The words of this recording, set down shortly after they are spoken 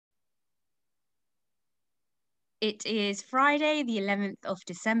It is Friday, the 11th of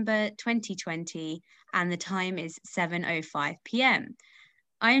December, 2020, and the time is 7:05 p.m.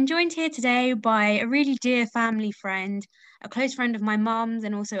 I am joined here today by a really dear family friend, a close friend of my mum's,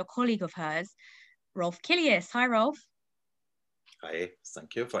 and also a colleague of hers, Rolf Kilius. Hi, Rolf. Hi,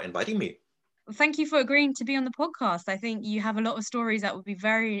 thank you for inviting me. Thank you for agreeing to be on the podcast. I think you have a lot of stories that would be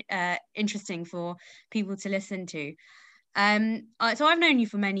very interesting for people to listen to. So I've known you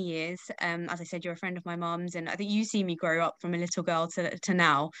for many years. As I said, you're a friend of my mum's, and I think you see me grow up from a little girl to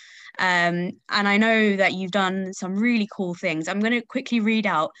now. And I know that you've done some really cool things. I'm going to quickly read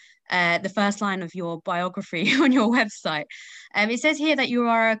out the first line of your biography on your website. It says here that you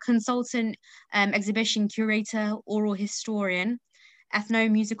are a consultant, exhibition curator, oral historian,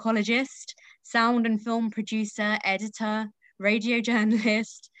 ethnomusicologist, sound and film producer, editor, radio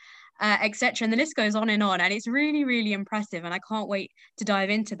journalist, etc. And the list goes on and on. And it's really, really impressive. And I can't wait to dive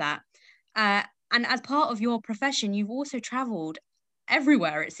into that. And as part of your profession, you've also traveled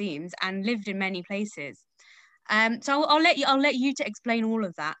everywhere, it seems, and lived in many places. So I'll let you to explain all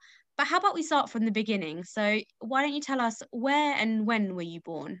of that. But how about we start from the beginning? So why don't you tell us where and when were you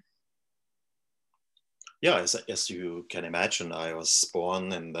born? Yeah, as you can imagine, I was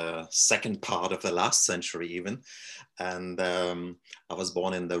born in the second part of the last century, even. And I was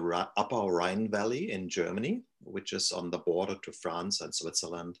born in the Upper Rhine Valley in Germany, which is on the border to France and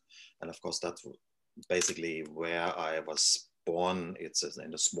Switzerland. And of course, that's basically where I was born. It's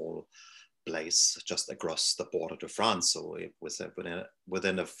in a small place just across the border to France. So it was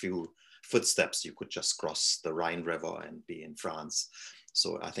within a few footsteps, you could just cross the Rhine River and be in France.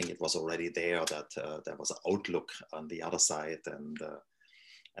 So I think it was already there that there was an outlook on the other side, and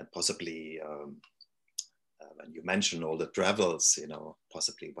possibly when you mention all the travels,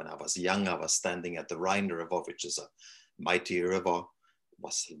 possibly when I was young, I was standing at the Rhine River, which is a mighty river,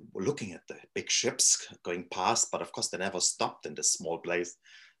 was looking at the big ships going past, but of course they never stopped in this small place.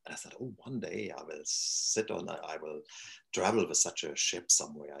 And I thought, oh, one day I will travel with such a ship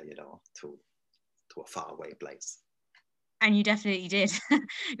somewhere, to a faraway place. And you definitely did.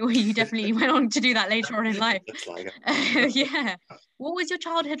 Well, you definitely went on to do that later on in life. It's like Yeah. What was your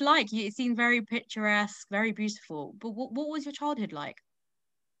childhood like? It seemed very picturesque, very beautiful. But what was your childhood like?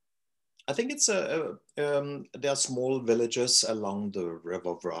 I think there are small villages along the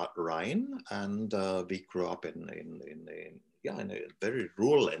River Rhine, and we grew up in a very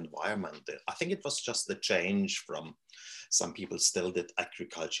rural environment. I think it was just the change from some people still did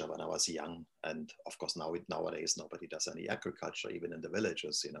agriculture when I was young, and of course nowadays nobody does any agriculture, even in the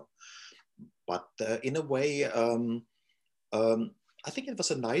villages, But in a way, I think it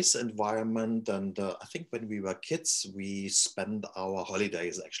was a nice environment, and I think when we were kids, we spent our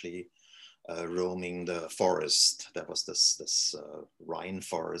holidays actually roaming the forest. There was this Rhine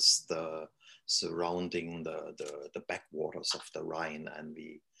forest surrounding the backwaters of the Rhine, and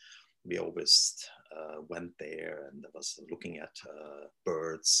we always went there, and I was looking at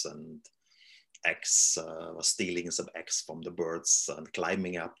birds and eggs, stealing some eggs from the birds and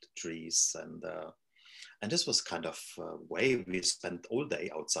climbing up the trees, and this was kind of way we spent all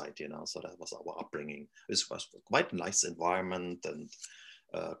day outside, So that was our upbringing. This was quite a nice environment and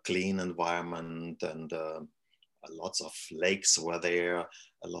clean environment, and lots of lakes were there,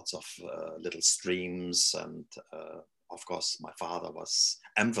 lots of little streams, and of course my father was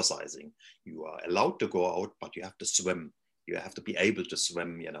emphasizing you are allowed to go out, but you have to swim. You have to be able to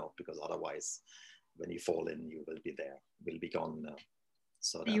swim, because otherwise when you fall in, you will be gone.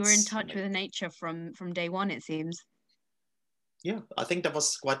 So You were in that's touch with nature from day one, it seems. yeah, I think that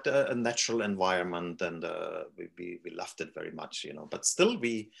was quite a natural environment, and we loved it very much, But still,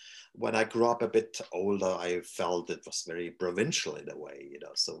 when I grew up a bit older, I felt it was very provincial in a way,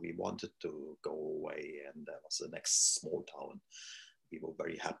 So we wanted to go away, and that was the next small town. We were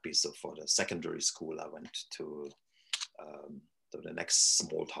very happy. So for the secondary school, I went to the next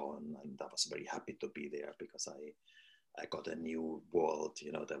small town, and I was very happy to be there because I got a new world.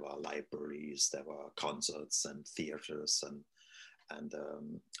 There were libraries, there were concerts and theaters, and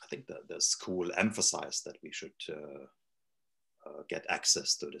I think that the school emphasized that we should get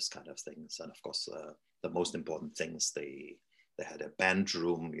access to this kind of things. And of course, the most important things, they had a band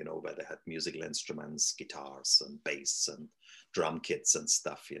room, where they had musical instruments, guitars and bass and drum kits and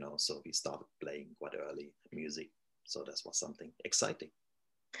stuff, So we started playing quite early music. So this was something exciting.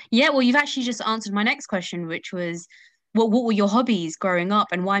 Yeah, well, you've actually just answered my next question, which was, what were your hobbies growing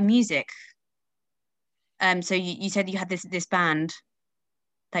up and why music? So you said you had this band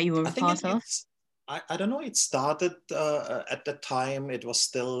that you were I a think part of. I don't know. It started at the time. It was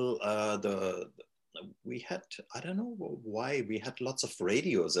still we had, I don't know why, we had lots of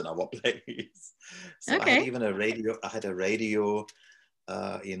radios in our place. So I had Okay. even a radio. I had a radio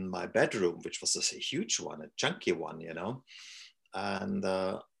in my bedroom, which was a huge one, a chunky one, and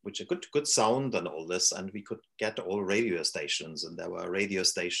which a good sound and all this. And we could get all radio stations, and there were radio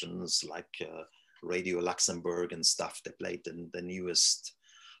stations like Radio Luxembourg and stuff. They played the newest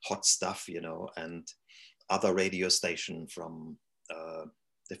hot stuff, and other radio station from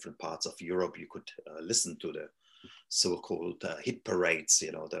different parts of Europe. You could listen to the so-called hit parades,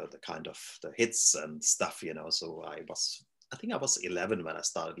 the kind of the hits and stuff, So I think I was 11 when I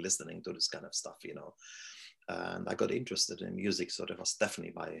started listening to this kind of stuff, and I got interested in music. So that was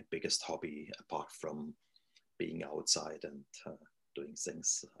definitely my biggest hobby, apart from being outside and doing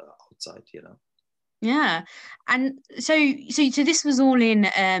things outside, Yeah. And so this was all in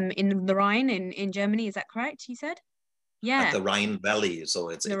the Rhine in Germany, is that correct, you said? At Yeah, the Rhine Valley.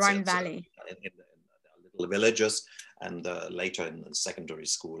 So the Rhine Valley. in little villages, and later in secondary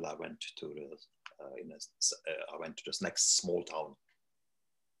school, I went to I went to this next small town.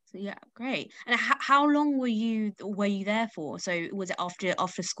 So, yeah, great. And how long were you there for? So was it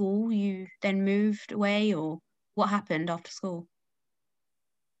after school you then moved away, or what happened after school?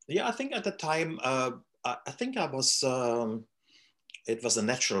 Yeah, I think at the time, I think I was. It was a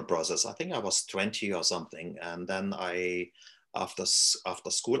natural process. I think I was 20 or something, and then after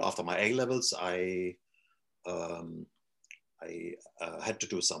school, after my A levels, um, I had to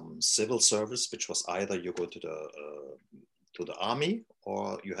do some civil service, which was either you go to the army,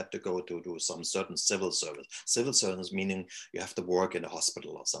 or you had to go to do some certain civil service. Civil service meaning you have to work in a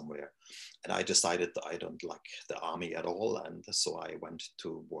hospital or somewhere. And I decided I don't like the army at all, and so I went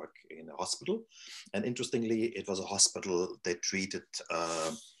to work in a hospital. And interestingly, it was a hospital that treated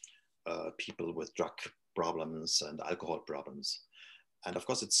people with drug problems and alcohol problems. And of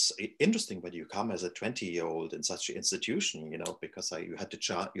course, it's interesting when you come as a 20-year-old in such an institution, because you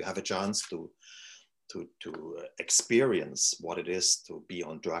have a chance to experience what it is to be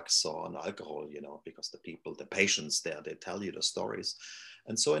on drugs or on alcohol, because the patients there, they tell you the stories.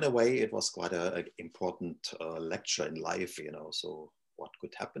 And so in a way, it was quite an important lecture in life, so what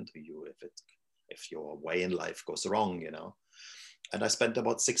could happen to you if your way in life goes wrong, And I spent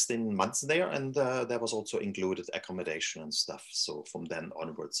about 16 months there, and there was also included accommodation and stuff. So from then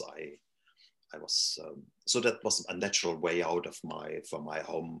onwards, I was, so that was a natural way out from my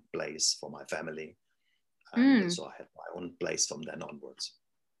home place, for my family. And Mm. so I had my own place from then onwards.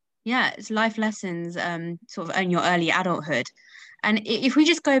 Yeah, it's life lessons, sort of in your early adulthood. And if we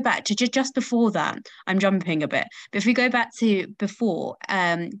just go back to just before that, I'm jumping a bit, but if we go back to before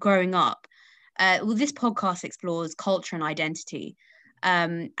growing up, well, this podcast explores culture and identity.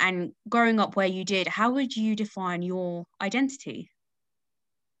 And growing up where you did, how would you define your identity?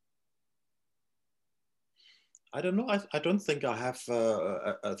 I don't know. I don't think I have,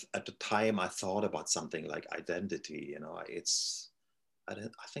 at the time I thought about something like identity, I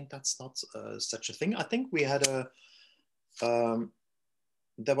think that's not such a thing. I think we had um,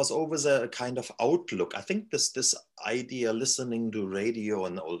 there was always a kind of outlook. I think this idea, listening to radio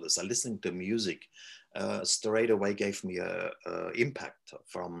and all this, listening to music, straight away gave me a impact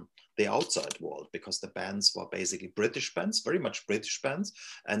from the outside world, because the bands were basically British bands, very much British bands,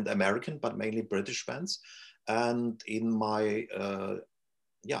 and American, but mainly British bands. And in my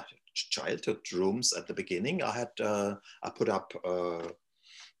childhood rooms at the beginning, I put up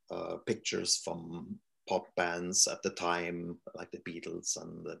pictures from pop bands at the time, like the Beatles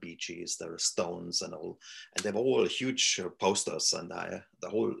and the Bee Gees, the Stones, and all, and they were all huge posters, and the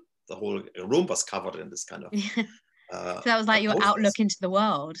whole room was covered in this kind of So that was like your posters. outlook into the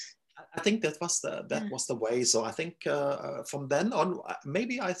world. I think that Yeah. was the way. So I think from then on,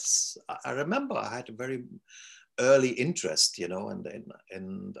 maybe I remember I had a very early interest, and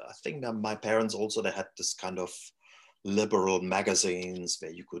I think that my parents also, they had this kind of liberal magazines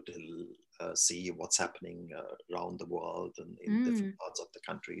where you could see what's happening around the world and in different Mm. parts of the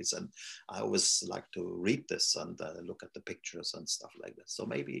countries. And I always like to read this and look at the pictures and stuff like this. So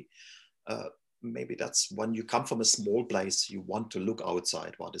uh, maybe that's when you come from a small place, you want to look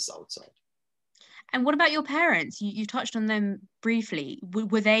outside what is outside. And what about your parents? You touched on them briefly.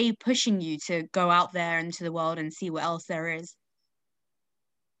 Were they pushing you to go out there into the world and see what else there is?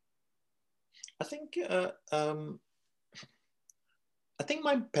 I think I think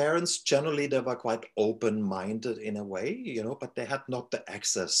my parents generally, they were quite open-minded in a way, but they had not the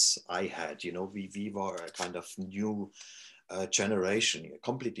access I had. We were a kind of new generation, a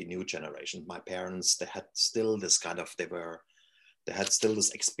completely new generation. My parents, they had still this kind of, they were they had still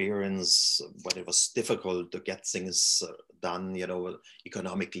this experience when it was difficult to get things done, you know,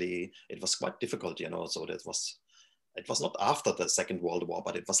 economically. It was quite difficult, you know, so that was, it was not after the Second World War,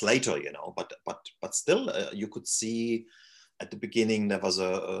 but it was later, you know, but still you could see at the beginning there was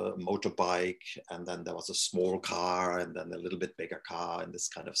a motorbike, and then there was a small car, and then a little bit bigger car, and this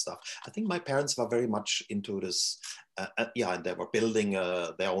kind of stuff. I think my parents were very much into this, yeah, and they were building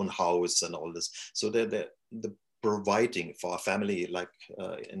their own house and all this. So the providing for a family, like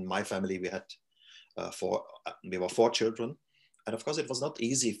in my family, we had we were 4 children. And of course, it was not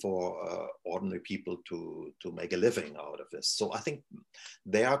easy for ordinary people to make a living out of this. So I think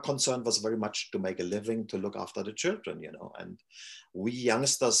their concern was very much to make a living, to look after the children, you know. And we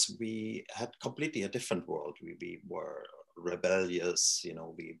youngsters, we had completely a different world. We were rebellious, you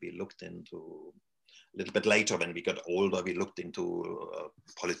know. We looked into, a little bit later when we got older, we looked into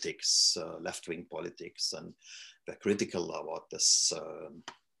politics, left-wing politics, and were critical about this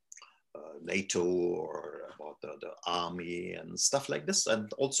NATO, or about the army and stuff like this. And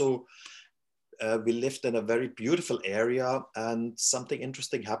also we lived in a very beautiful area, and something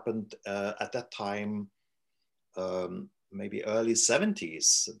interesting happened at that time, maybe early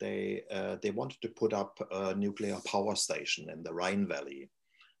 70s. They wanted to put up a nuclear power station in the Rhine Valley.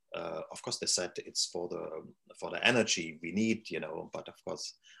 Of course, they said it's for the energy we need, you know, but of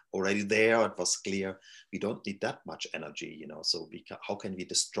course, already there it was clear we don't need that much energy, you know. So how can we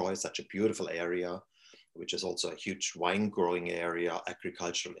destroy such a beautiful area, which is also a huge wine growing area,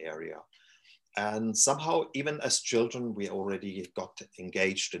 agricultural area? And somehow, even as children, we already got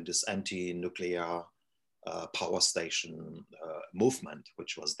engaged in this anti-nuclear power station movement,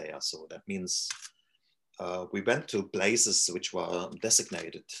 which was there. So that means we went to places which were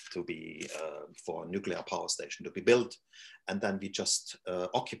designated to be for a nuclear power station to be built, and then we just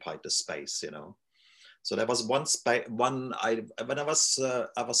occupied the space, you know. So there was one space. When I was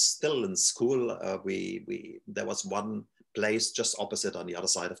still in school, there was one place just opposite on the other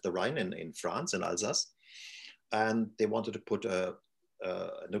side of the Rhine in France, in Alsace, and they wanted to put a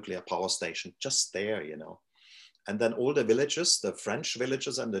nuclear power station just there, you know. And then all the villages, the French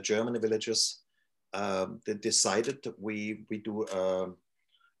villages and the German villages, they decided that we do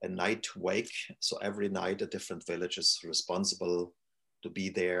a night wake. So every night a different village is responsible to be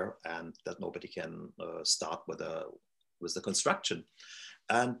there, and that nobody can start with the construction.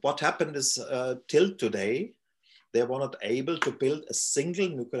 And what happened is till today, they were not able to build a single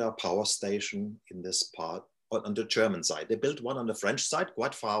nuclear power station in this part on the German side. They built one on the French side,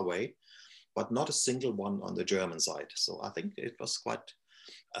 quite far away, but not a single one on the German side. So I think it was quite,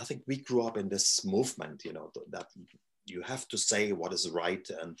 I think we grew up in this movement, you know, that you have to say what is right,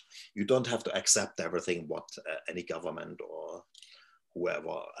 and you don't have to accept everything what any government or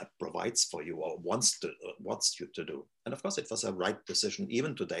whoever provides for you or wants you to do. And of course, it was a right decision.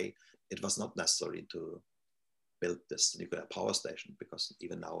 Even today, it was not necessary to build this nuclear power station, because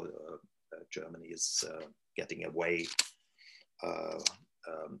even now Germany is getting away,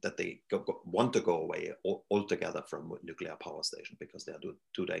 that they want to go away altogether from nuclear power station because they are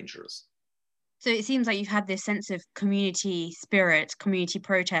too dangerous. So it seems like you've had this sense of community spirit, community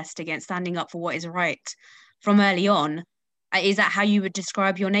protest against standing up for what is right from early on. Is that how you would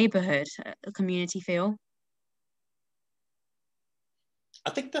describe your neighborhood, a community feel? I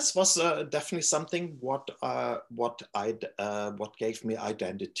think this was definitely something what gave me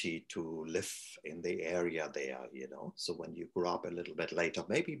identity to live in the area there, you know. So when you grew up a little bit later,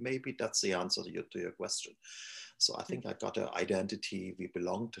 maybe that's the answer to your question. So I think I got an identity. We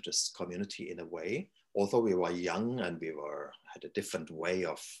belong to this community in a way, although we were young and we had a different way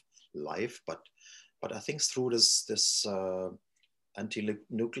of life. But I think through this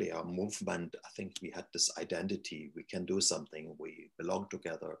anti-nuclear movement, I think we had this identity. We can do something. We belong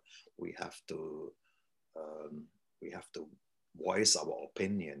together. We have to voice our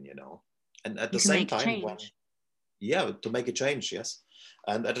opinion, you know. And at the same time, to make a change, yes.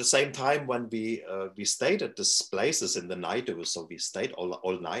 And at the same time, when we stayed at these places in the night, so we stayed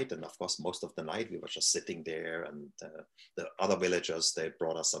all night, and of course, most of the night we were just sitting there, and the other villagers, they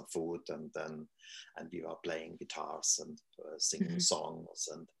brought us some food, and we were playing guitars and singing songs,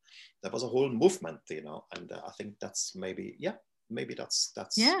 and there was a whole movement, you know. And I think that's maybe that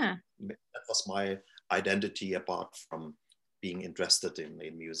was my identity apart from being interested in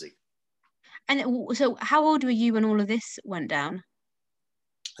music. And so how old were you when all of this went down?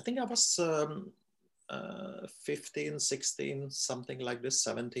 I think I was 15, 16, something like this,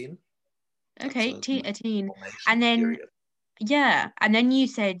 17. Okay, a teen. And then, period. Yeah. And then you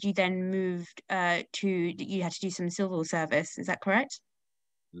said you then moved you had to do some civil service. Is that correct?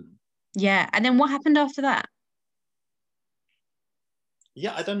 Mm. Yeah. And then what happened after that?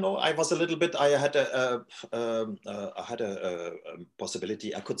 Yeah, I don't know. I was a little bit. I had a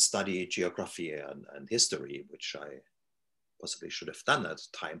possibility. I could study geography and history, which I possibly should have done at the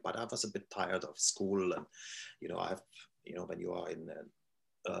time. But I was a bit tired of school, and I've when you are in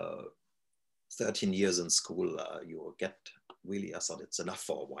 13 years in school, you get really. I thought it's enough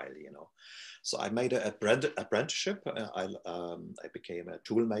for a while. So I made an apprenticeship. I became a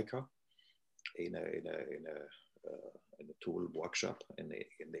tool maker in a tool workshop in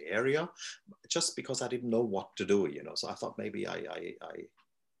the area, just because I didn't know what to do. So I thought maybe I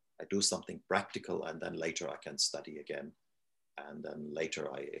do something practical, and then later I can study again. And then later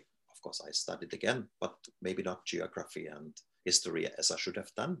of course, I studied again, but maybe not geography and history as I should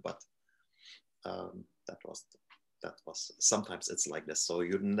have done. But um, that was sometimes it's like this. So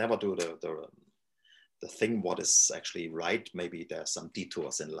you never do the thing what is actually right. Maybe there's some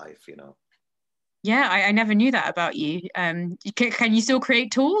detours in life. Yeah, I never knew that about you. Can you still create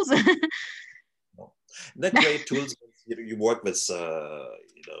tools? Not create tools. You work with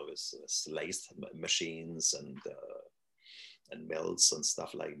with lathe machines and mills and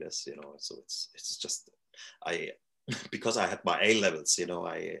stuff like this. So it's just I because I had my A levels. There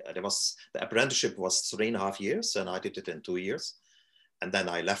was the apprenticeship was 3.5 years, and I did it in 2 years. And then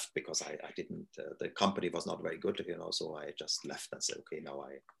I left because I didn't. The company was not very good. So I just left and said, okay, now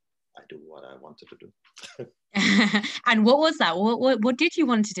I do what I wanted to do. And what was that? What did you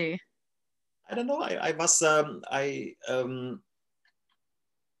want to do? I don't know.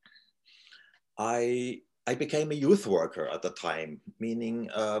 I became a youth worker at the time, meaning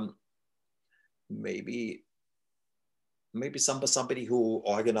maybe somebody who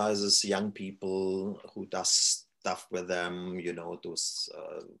organizes young people, who does stuff with them. Those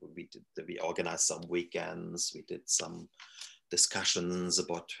we organized some weekends. We did some discussions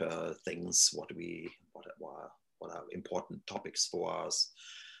about things, what are important topics for us,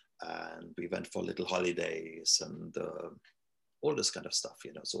 and we went for little holidays and all this kind of stuff.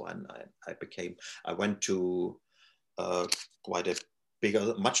 So I went to quite a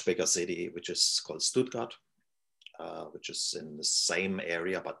much bigger city, which is called Stuttgart, which is in the same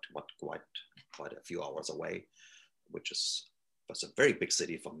area, but quite a few hours away, which was a very big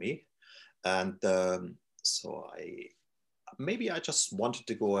city for me. And so maybe I just wanted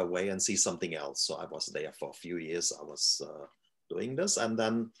to go away and see something else. So I was there for a few years. I was doing this, and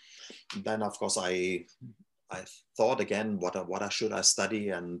then of course I thought again, what should I study?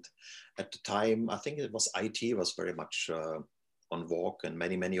 And at the time, I think it was IT was very much on vogue, and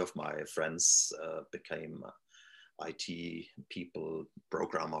many of my friends became IT people,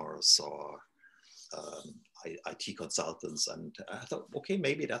 programmers, or IT consultants. And I thought, okay,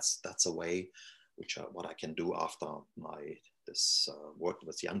 maybe that's a way what I can do after this work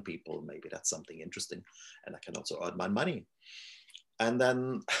with young people. Maybe that's something interesting, and I can also earn my money. And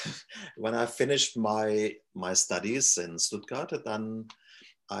then when I finished my studies in Stuttgart, then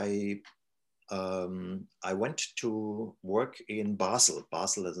I went to work in Basel.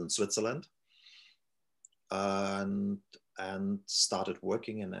 Basel is in Switzerland, and started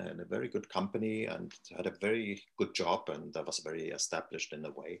working in a very good company, and had a very good job, and I was very established in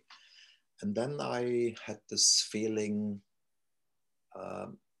a way. And then I had this feeling,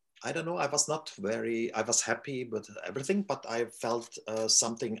 I don't know, I was happy with everything, but I felt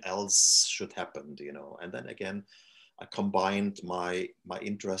something else should happen. And then again, I combined my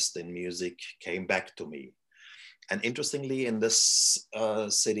interest in music came back to me. And interestingly, in this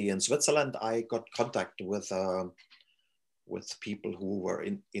city in Switzerland, I got contact with people who were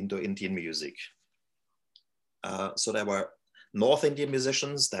into Indian music. So there were North Indian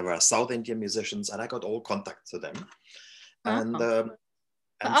musicians, there were South Indian musicians, and I got all contact to them. And but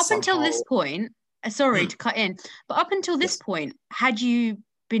up until this point, sorry to cut in, but up until this point, had you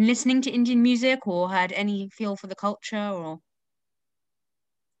been listening to Indian music or had any feel for the culture? Or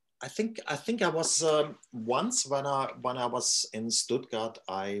I think I was once when I was in Stuttgart,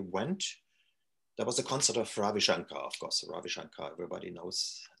 I went. There was a concert of Ravi Shankar, of course. Ravi Shankar, everybody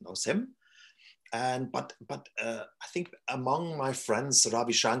knows him. And but I think among my friends,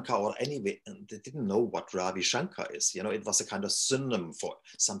 Ravi Shankar or anyway, they didn't know what Ravi Shankar is. It was a kind of synonym for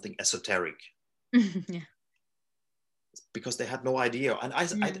something esoteric. Yeah. Because they had no idea. And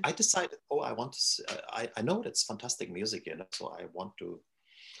I decided, I want to. I know it's fantastic music, so I want to.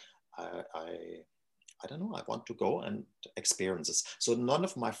 I don't know. I want to go and experience this. So none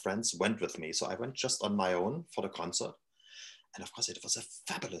of my friends went with me. So I went just on my own for the concert. And of course, it was a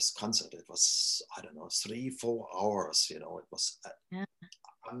fabulous concert. It was, I don't know, 3-4 hours. It was an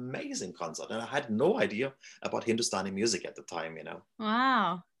amazing concert. And I had no idea about Hindustani music at the time.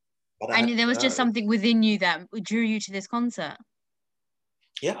 Wow. But And there was just something within you that drew you to this concert.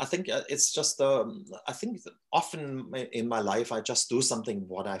 Yeah, I think it's just, I think that often in my life, I just do something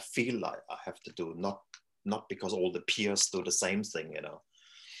what I feel like I have to do, not because all the peers do the same thing, you know.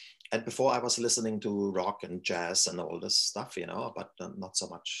 And before I was listening to rock and jazz and all this stuff, you know, but not so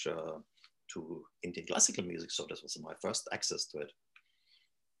much to Indian classical music. So this was my first access to it.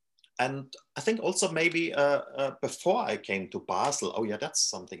 And I think also maybe before I came to Basel, oh yeah, that's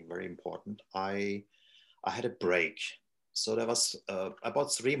something very important. I had a break. So there was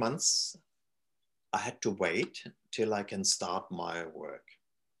about 3 months. I had to wait till I can start my work.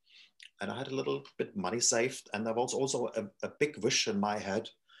 And I had a little bit money saved. And there was also a big wish in my head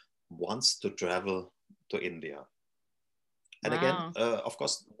once to travel to India. And again, Wow. of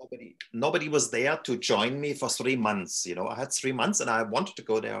course, nobody was there to join me for 3 months. You know, I had 3 months and I wanted to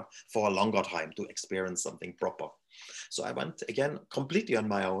go there for a longer time to experience something proper. So I went again completely on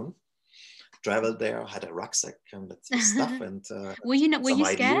my own, traveled there, had a rucksack and with stuff and Were some you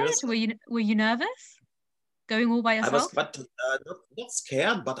scared? ideas. Were you nervous going all by I was, yourself? but not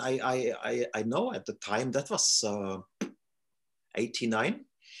scared, but I know at the time that was 89.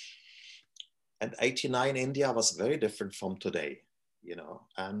 And 89 India was very different from today, you know.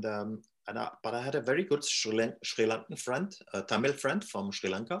 But I had a very good Sri Lankan friend, a Tamil friend from Sri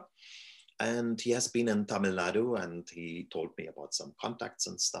Lanka. And he has been in Tamil Nadu and he told me about some contacts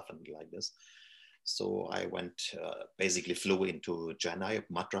and stuff and like this. So I went, basically flew into Chennai,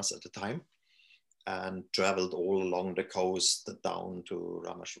 Madras at the time, and traveled all along the coast down to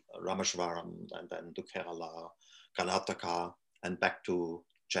Rameshwaram and then to Kerala, Karnataka, and back to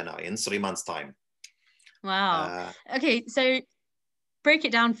Chennai in 3 months' time. Wow. Uh, Okay, so break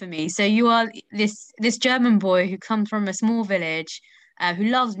it down for me. So you are this German boy who comes from a small village, who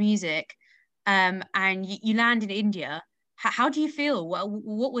loves music, and you land in India. How do you feel?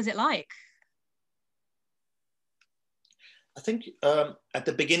 What was it like? I think at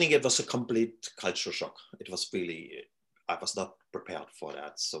the beginning it was a complete culture shock. It was really, I was not prepared for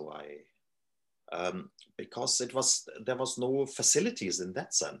that. So because there was no facilities in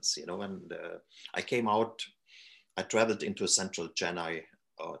that sense, you know, and I came out, I traveled into central Chennai,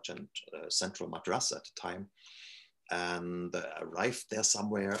 or central Madras at the time, and arrived there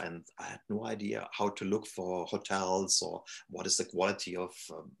somewhere, and I had no idea how to look for hotels or what is the quality of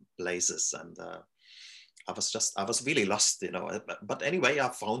places. And I was really lost, you know. But anyway, I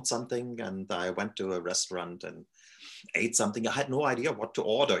found something and I went to a restaurant and ate something. I had no idea what to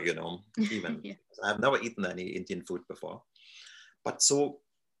order, you know, even. Yeah. I've never eaten any Indian food before. But so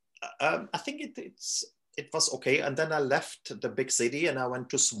I think it was okay. And then I left the big city and I went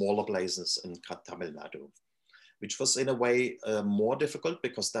to smaller places in Tamil Nadu, which was in a way more difficult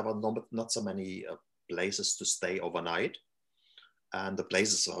because there were not so many places to stay overnight. And the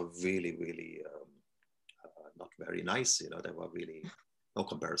places are really, really not very nice. You know, they were really no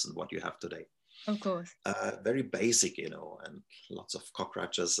comparison what you have today. Of course. Very basic, you know, and lots of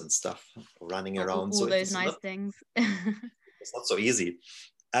cockroaches and stuff running around. All So those nice things. it's not so easy.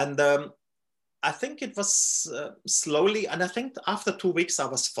 And I think it was slowly, and I think after 2 weeks I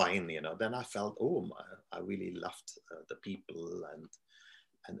was fine, you know. Then I felt, oh, I really loved the people,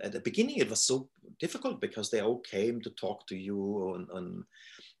 and at the beginning it was so difficult because they all came to talk to you, and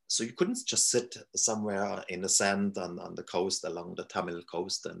so you couldn't just sit somewhere in the sand on the coast along the Tamil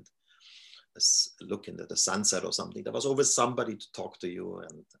coast and look into the sunset or something. There was always somebody to talk to you,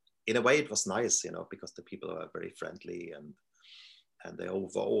 and in a way it was nice, you know, because the people were very friendly and they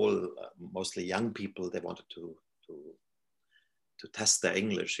overall mostly young people. They wanted to test their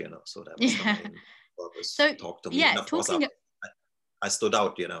English, you know. So that was the Yeah. main purpose So to talk to me. yeah, And of course, I stood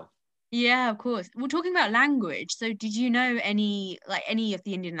out, you know. yeah, of course. We're talking about language. So did you know any of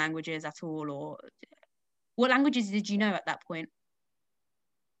the Indian languages at all, or what languages did you know at that point?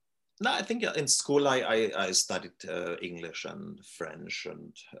 No, I think in school I studied English and French,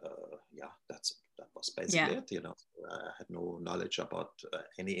 and yeah, that was basically Yeah. it. You know, I had no knowledge about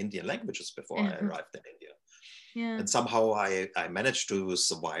any Indian languages before I arrived in India. Yeah. And somehow I managed to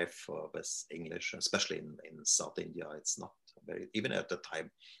survive with English, especially in South India. It's not very, even at the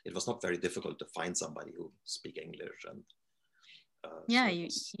time, it was not very difficult to find somebody who speak English, and Yeah, so it you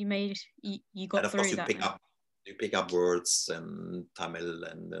was. you made you And got of course, through that then. you pick up words in Tamil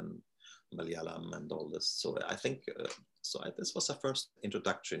and Malayalam and all this. So I think this was a first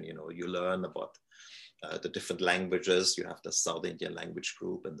introduction. You know, you learn about the different languages. You have the South Indian language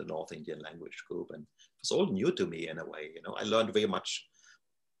group and the North Indian language group, and it was all new to me in a way. You know, I learned very much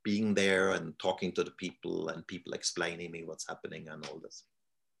being there and talking to the people and people explaining me what's happening and all this.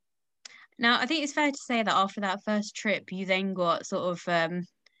 Now, I think it's fair to say that after that first trip, you then got sort of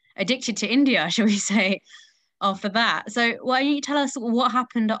addicted to India, shall we say? after that. So why don't you tell us what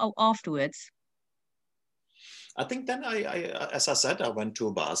happened afterwards? I think then as I said, I went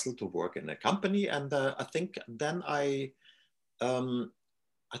to Basel to work in a company, and I think then um,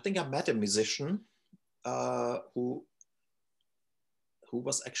 I think I met a musician who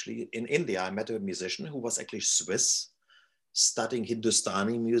was actually in India. I met a musician who was actually Swiss, studying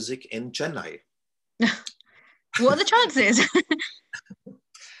Hindustani music in Chennai. What are the chances?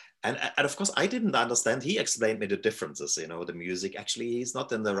 And of course, I didn't understand. He explained me the differences, the music. Actually, he's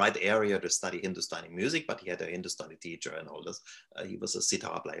not in the right area to study Hindustani music, but he had a Hindustani teacher and all this. He was a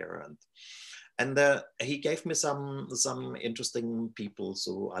sitar player. And he gave me some interesting people,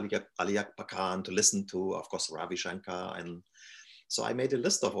 so Ali Akbar Khan to listen to, of course, Ravi Shankar. And so I made a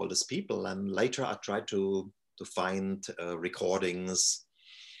list of all these people. And later I tried to find recordings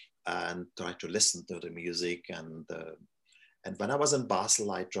and try to listen to the music. And when I was in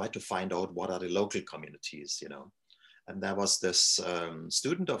Basel, I tried to find out what are the local communities, And there was this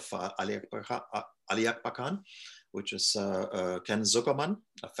student of Ali Akbar Khan, which is Ken Zuckerman,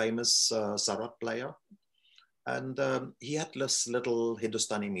 a famous Sarat player. And he had this little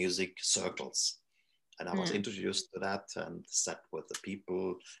Hindustani music circles. And I was introduced to that and sat with the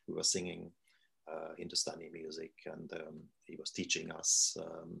people who were singing Hindustani music. And he was teaching us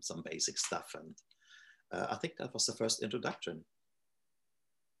some basic stuff. And I think that was the first introduction.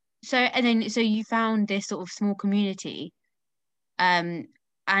 So you found this sort of small community, and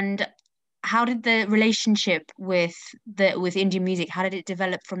how did the relationship with Indian music, how did it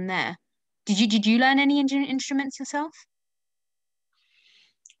develop from there? Did you learn any Indian instruments yourself?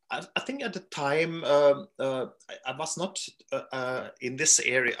 I think at the time I was not in this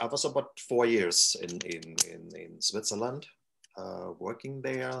area. I was about 4 years in Switzerland working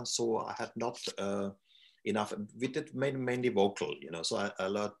there, so I had not enough. We did mainly vocal, So I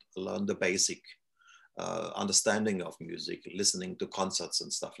learned the basic understanding of music, listening to concerts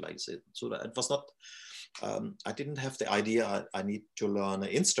and stuff like that. So that it was not. I didn't have the idea I need to learn an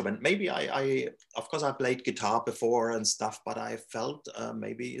instrument. Maybe of course, I played guitar before and stuff, but I felt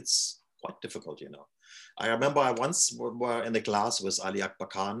maybe it's quite difficult, I remember I once were in a class with Ali Akbar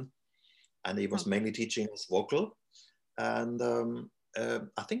Khan, and he was mainly teaching us vocal. And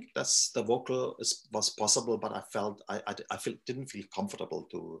I think that's the vocal was possible, but I felt didn't feel comfortable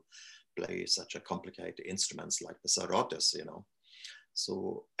to play such a complicated instruments like the sarotes,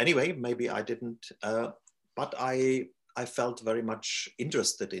 So anyway, maybe I didn't, but I felt very much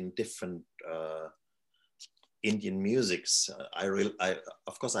interested in different Indian musics.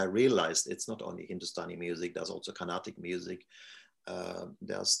 Of course, I realized it's not only Hindustani music. There's also Carnatic music.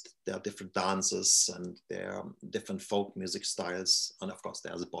 There are different dances and there are different folk music styles, and of course,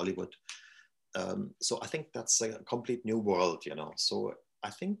 there's Bollywood. So I think that's a complete new world, So I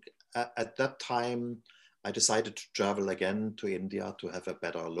think at that time, I decided to travel again to India to have a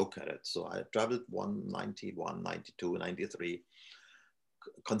better look at it. So I traveled 91, 92, 93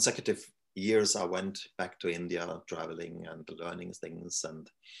 consecutive years. I went back to India traveling and learning things.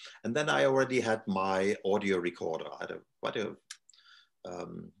 And then I already had my audio recorder. I had quite a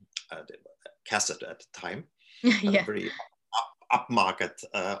cassette at the time. Yeah. A very upmarket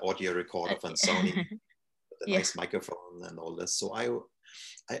audio recorder from Sony with a nice microphone and all this. So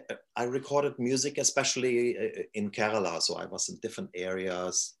I recorded music, especially in Kerala. So I was in different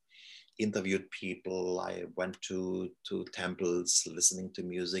areas, interviewed people. I went to temples, listening to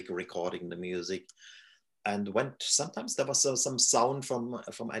music, recording the music, and sometimes there was some sound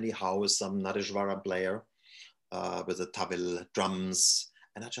from any house, some Nadeshwara player with the tabla drums.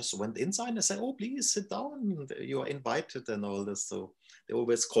 And I just went inside and I said, "Oh, please sit down. You are invited," and all this. So they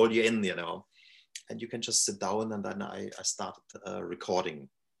always call you in, and you can just sit down. And then I started recording.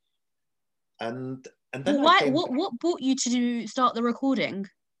 And then what brought you to start the recording?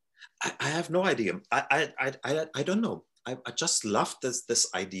 I have no idea. I don't know. I just loved this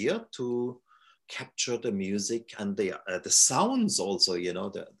idea to capture the music and the sounds also.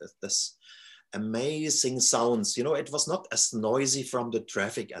 This amazing sounds. It was not as noisy from the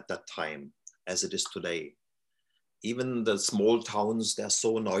traffic at that time as it is today. Even the small towns, they're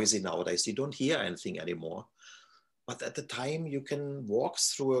so noisy nowadays. You don't hear anything anymore. But at the time, you can walk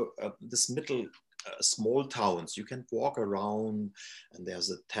through this middle small towns. You can walk around, and there's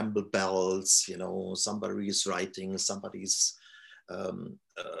the temple bells. Somebody's writing, somebody's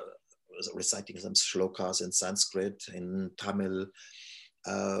reciting some shlokas in Sanskrit, in Tamil.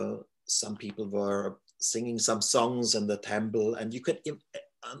 Some people were singing some songs in the temple, and you could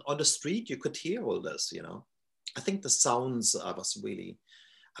on the street you could hear all this. I think the sounds. I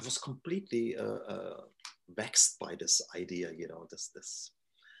was completely vexed by this idea, this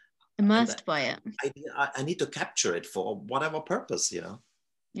Immersed by it. I need to capture it for whatever purpose,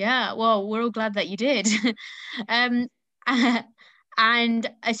 Yeah, well, we're all glad that you did. Um, and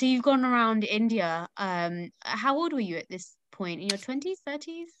so you've gone around India. How old were you at this point? In your 20s,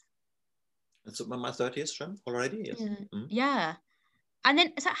 30s? It's in my 30th already, yes. Yeah. Mm. Yeah. And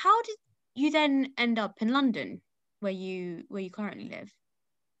then, so how did you then end up in London, where you currently live?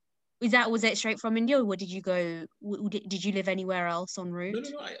 Was it straight from India, or did you go? Did you live anywhere else en No, no, route?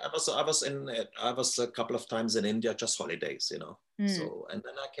 no. I was a couple of times in India, just holidays, Hmm. So, and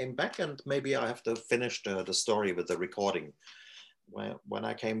then I came back, and maybe I have to finish the story with the recording. When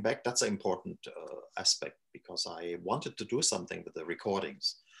I came back, that's an important aspect, because I wanted to do something with the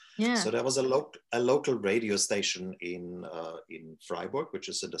recordings. Yeah. So there was a local radio station in Freiburg, which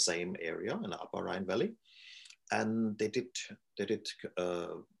is in the same area in the Upper Rhine Valley, and they did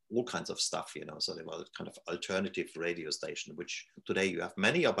all kinds of stuff, So they were a kind of alternative radio station, which today you have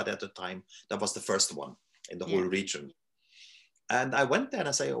many, but at the time that was the first one in the whole Yeah. region. And I went there and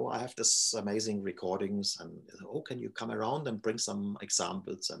I say, oh, I have this amazing recordings, and oh, can you come around and bring some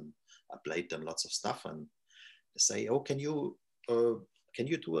examples? And I played them lots of stuff, and they say, oh, can you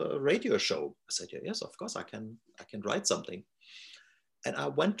do a radio show? I said, yeah, yes, of course, I can write something. And I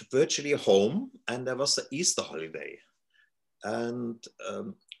went virtually home, and there was the Easter holiday, and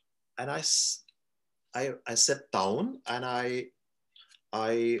I sat down, and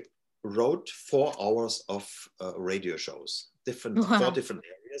I wrote 4 hours of radio shows, four Wow. different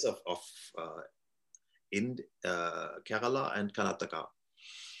areas of in Kerala and Karnataka.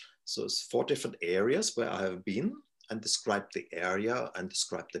 So it's 4 different areas where I have been, and describe the area and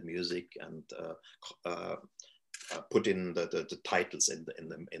describe the music, and put in the titles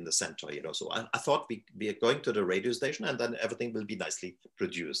in the center. So I thought we are going to the radio station, and then everything will be nicely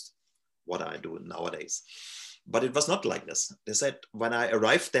produced, what I do nowadays. But it was not like this. They said, when I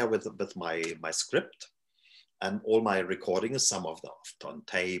arrived there with my script and all my recordings, some of them on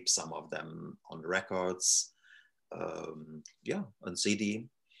tape, some of them on records, on CD,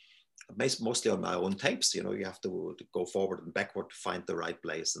 mostly on my own tapes. You have to go forward and backward to find the right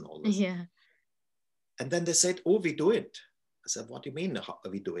place and all this. Yeah. And then they said, oh, we do it. I said, what do you mean how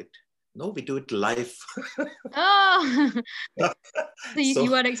we do it? No, we do it live. Oh, so you So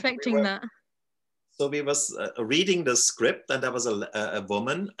weren't expecting that. So we was reading the script, and there was a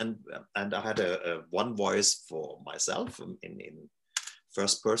woman, and I had a one voice for myself in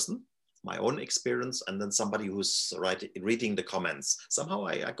first person, my own experience, and then somebody who's reading the comments. Somehow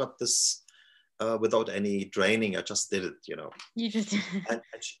I got this without any training. I just did it, You just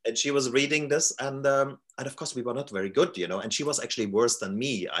and she was reading this, and of course we were not very good, and she was actually worse than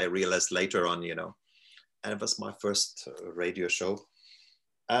me. I realized later on, and it was my first radio show.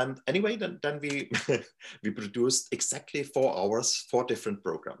 And anyway, then we we produced exactly 4 hours, 4 different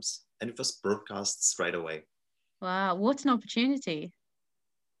programs, and it was broadcast straight away. Wow, what an opportunity.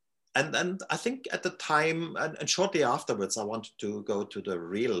 And I think at the time, and shortly afterwards, I wanted to go to the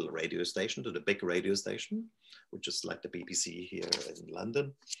real radio station, to the big radio station, which is like the BBC here in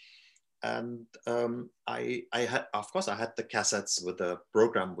London. And I had, of course, I had the cassettes with the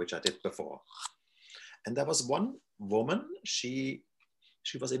program which I did before. And there was one woman, she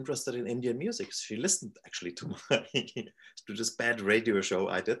was interested in Indian music. She listened actually to to this bad radio show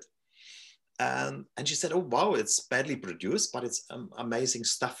I did. And she said, oh, wow, it's badly produced, but it's amazing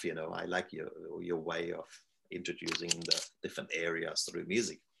stuff. I like your way of introducing the different areas through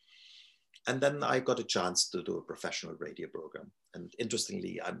music. And then I got a chance to do a professional radio program. And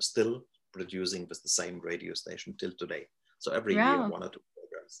interestingly, I'm still producing with the same radio station till today. So every year, Wow. 1 or 2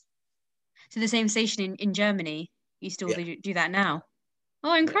 programs. So the same station in Germany, you still Yeah. do that now?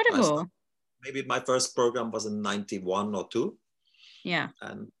 Oh, incredible. Maybe my first program was in 91 or 2. Yeah.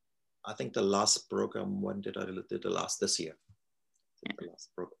 And I think the last program, when did I do the last? This year. Yeah. The last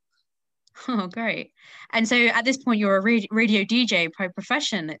program. Oh, great. And so at this point, you're a radio DJ by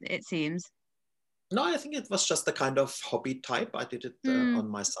profession, it seems. No, I think it was just a kind of hobby type. I did it on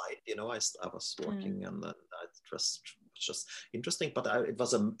my side. I was working, and it was just interesting. But it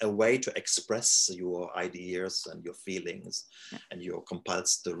was a way to express your ideas and your feelings, and you're compelled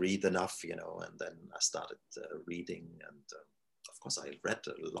to read enough, And then I started reading, and of course, I read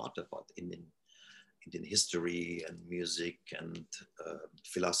a lot about Indian history and music and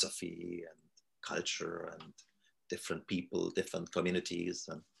philosophy and culture and different people, different communities,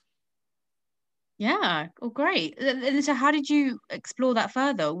 and. Yeah. Oh, great. And so how did you explore that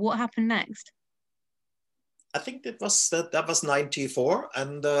further? What happened next? I think that was 94,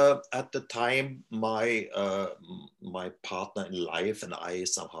 and at the time, my partner in life and I,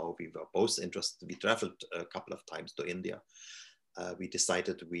 somehow we were both interested. We traveled a couple of times to India, We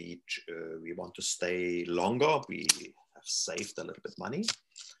decided we want to stay longer. We have saved a little bit money,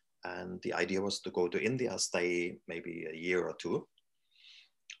 and the idea was to go to India, stay maybe a year or two.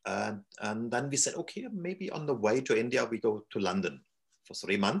 And then we said, okay, maybe on the way to India, we go to London for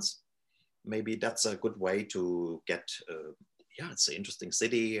 3 months. Maybe that's a good way to get, yeah, it's an interesting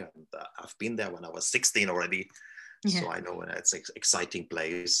city. And I've been there when I was 16 already. Yeah. So I know it's an exciting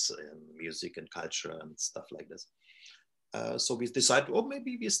place in music and culture and stuff like this. So we decided, oh,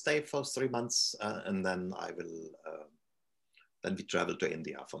 maybe we stay for 3 months and then then we travel to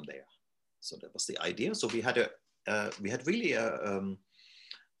India from there. So that was the idea. So we had really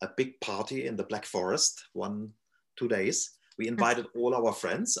a big party in the Black Forest, 2 days. We invited all our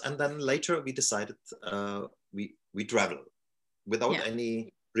friends, and then later we decided we travel without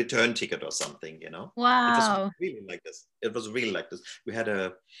any return ticket or something, you know. Wow. It was really like this. It was really like this. We had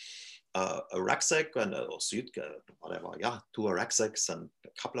a rucksack and a suit, whatever, 2 rucksacks and a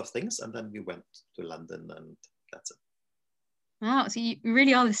couple of things, and then we went to London, and that's it. Wow, so you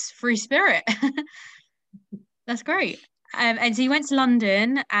really are this free spirit. That's great. And so you went to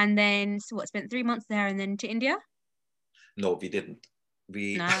London, and then spent 3 months there, and then to India? No, we didn't.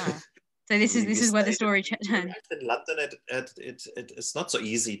 So this is where the story turned. In London, it's not so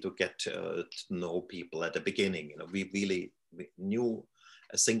easy to get to know people at the beginning. You know, we knew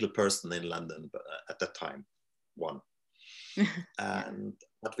a single person in London at that time, one.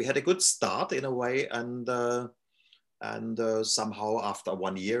 But we had a good start in a way, and somehow after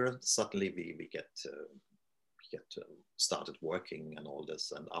 1 year, suddenly we get started working and all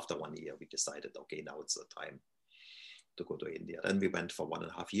this. And after 1 year, we decided, okay, now it's the time to go to India. Then we went for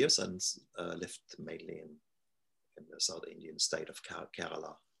 1.5 years and lived mainly in the South Indian state of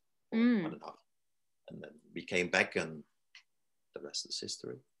Kerala for 1.5. And then we came back, and the rest is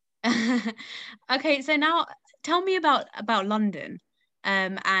history. Okay, so now tell me about London,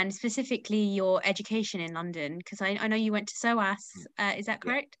 and specifically your education in London, because I know you went to SOAS. Is that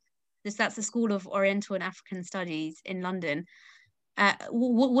correct? Yeah. That's the School of Oriental and African Studies in London.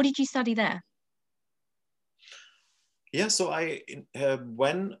 What did you study there? Yeah, so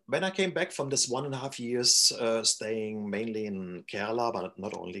when I came back from this 1.5 years staying mainly in Kerala, but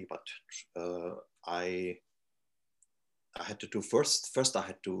not only, but I had to do first I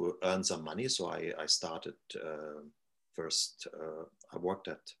had to earn some money. So I started first, I worked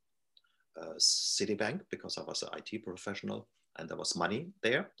at Citibank because I was an IT professional and there was money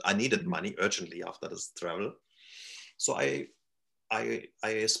there. I needed money urgently after this travel. So I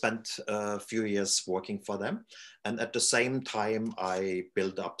spent a few years working for them. And at the same time, I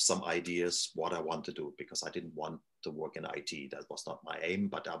built up some ideas what I want to do, because I didn't want to work in IT. That was not my aim,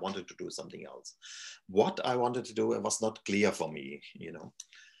 but I wanted to do something else. What I wanted to do, it was not clear for me, you know.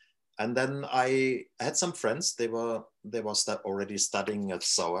 And then I had some friends, they were already studying at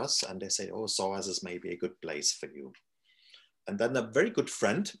SOAS, and they said, oh, SOAS is maybe a good place for you. And then a very good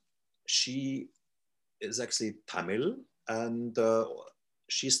friend, she is actually Tamil, and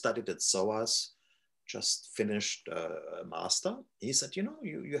she studied at SOAS, just finished a master. He said, you know,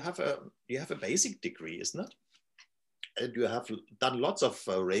 you have a basic degree, isn't it? And you have done lots of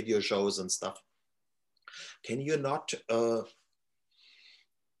radio shows and stuff. Can you not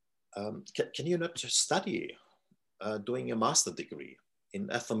study doing a master degree in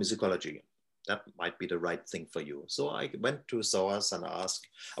ethnomusicology? That might be the right thing for you. So I went to SOAS and asked,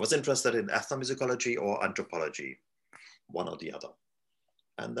 I was interested in ethnomusicology or anthropology, one or the other.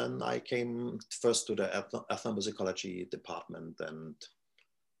 And then I came first to the ethnomusicology department, and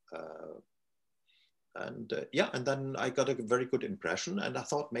then I got a very good impression, and I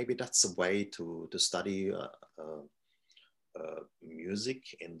thought maybe that's a way to study music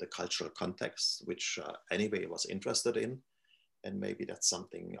in the cultural context, which anyway I was interested in, and maybe that's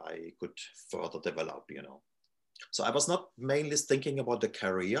something I could further develop, you know. So I was not mainly thinking about the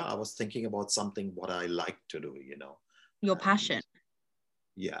career, I was thinking about something what I like to do, you know. Your passion.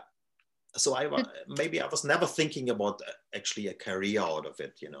 Yeah. So I was never thinking about actually a career out of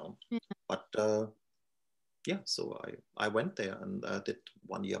it, you know. Yeah. But so I went there and did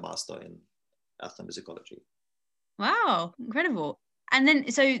 1 year master in ethnomusicology. Wow, incredible. And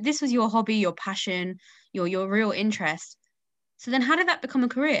then, so this was your hobby, your passion, your real interest. So then how did that become a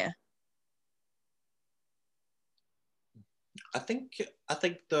career? I think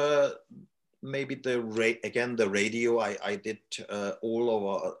maybe the radio. I did all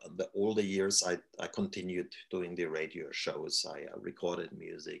over all the years. I continued doing the radio shows. I recorded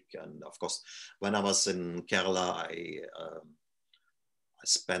music, and of course, when I was in Kerala, I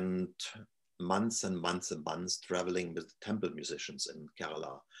spent months and months and months traveling with temple musicians in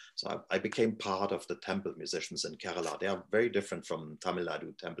Kerala. So I became part of the temple musicians in Kerala. They are very different from Tamil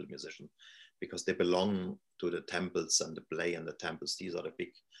Nadu temple musicians because they belong to the temples and they play in the temples. These are the big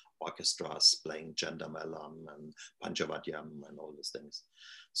orchestras playing Chendamelam and Panchavadyam and all these things.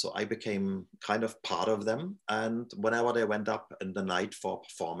 So I became kind of part of them. And whenever they went up in the night for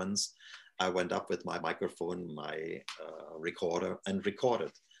performance, I went up with my microphone, my recorder, and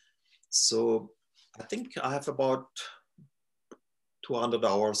recorded. So I think I have about 200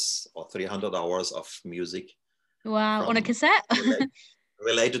 hours or 300 hours of music. Wow, on a cassette?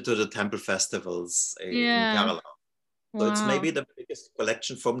 related to the temple festivals in Yeah. Kerala. So it's Wow. maybe the biggest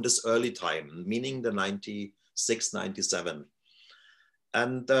collection from this early time, meaning the 96, 97.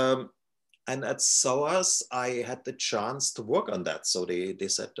 And at SOAS, I had the chance to work on that. So they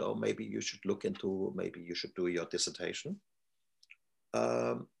said, oh, maybe you should look into, maybe you should do your dissertation.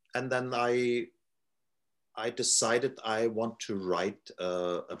 And then I decided I want to write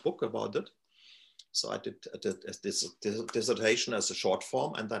a book about it. So I did this dissertation as a short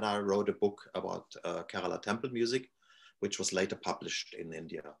form, and then I wrote a book about Kerala temple music, which was later published in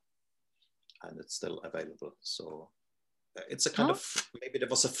India, and it's still available. So it's a kind of, maybe there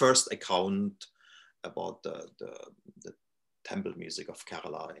was a first account about the temple music of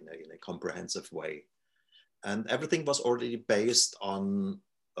Kerala in a comprehensive way. And everything was already based on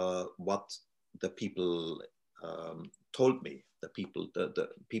what the people told me, the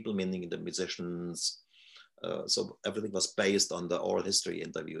people meaning the musicians. So everything was based on the oral history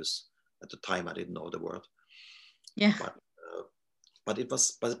interviews. At the time, I didn't know the word. Yeah. But it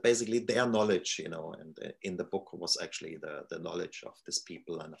was basically their knowledge, you know, and in the book was actually the knowledge of these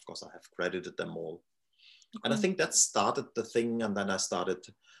people. And of course, I have credited them all. Okay. And I think that started the thing. And then I started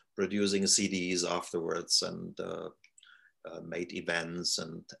producing CDs afterwards and made events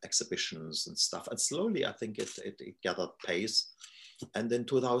and exhibitions and stuff. And slowly, I think it gathered pace. And in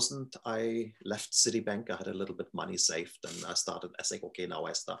 2000, I left Citibank. I had a little bit money saved, and I started. I said, okay, now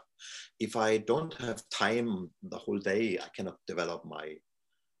I start. If I don't have time the whole day, I cannot develop my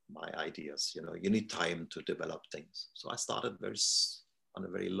ideas. You know, you need time to develop things. So I started on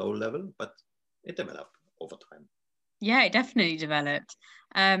a very low level, but it developed over time. Yeah, it definitely developed.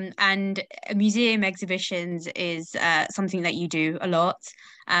 And museum exhibitions is something that you do a lot.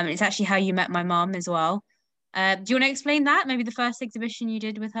 It's actually how you met my mom as well. Do you want to explain that? Maybe the first exhibition you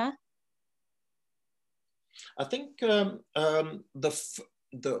did with her? I think the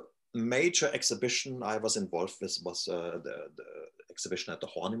major exhibition I was involved with was the exhibition at the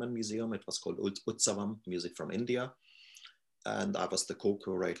Horniman Museum. It was called Utsavam, Music from India. And I was the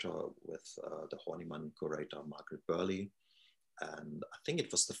co-curator with the Horniman curator, Margaret Burley. And I think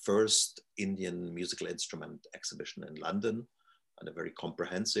it was the first Indian musical instrument exhibition in London, and a very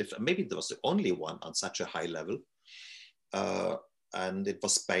comprehensive, and maybe it was the only one on such a high level. And it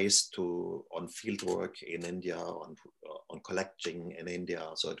was based on fieldwork in India, on collecting in India.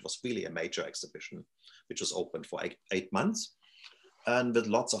 So it was really a major exhibition, which was open for eight months. And with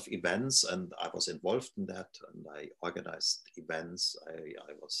lots of events, and I was involved in that, and I organized events.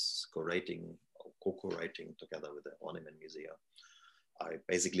 I was co-curating together with the Horniman Museum. I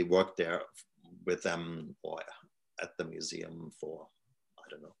basically worked there with them or at the museum for, I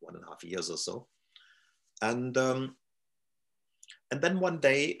don't know, 1.5 years or so. And then one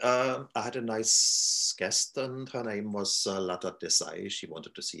day I had a nice guest, and her name was Lata Desai. She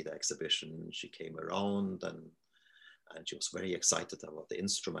wanted to see the exhibition. She came around and she was very excited about the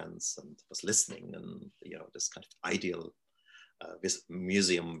instruments and was listening, and you know, this kind of ideal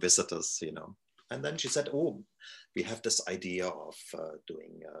museum visitors, you know. And then she said, oh, we have this idea of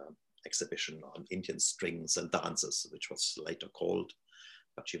doing an exhibition on Indian strings and dances, which was later called,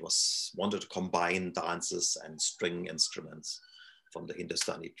 but she wanted to combine dances and string instruments from the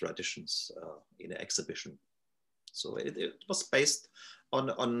Hindustani traditions in an exhibition. So it was based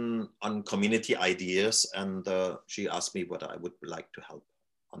on community ideas, and she asked me what I would like to help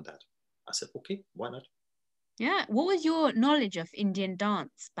on that. I said, okay, why not? Yeah. What was your knowledge of Indian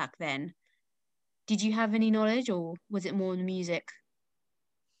dance back then? Did you have any knowledge, or was it more the music?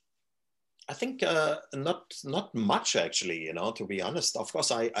 I think not much, actually, you know, to be honest. Of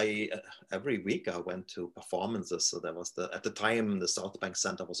course, I every week I went to performances. So there was at the time, the South Bank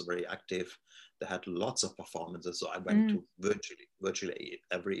Center was very active. They had lots of performances. So I went to virtually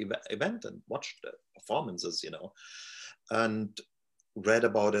every event and watched the performances, you know, and read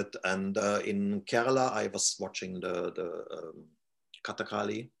about it. And in Kerala, I was watching the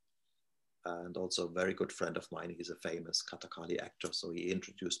Kathakali. And also a very good friend of mine. He's a famous Kathakali actor. So he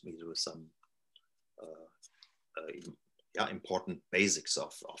introduced me to some important basics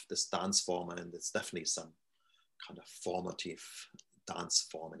of this dance form, and it's definitely some kind of formative dance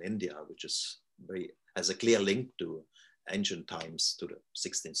form in India, which is has a clear link to ancient times, to the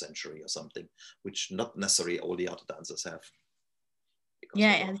 16th century or something, which not necessarily all the other dancers have. Because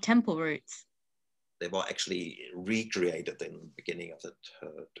it has temple roots. They were actually recreated in the beginning of the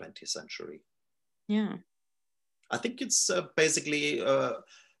 20th century. Yeah. I think it's basically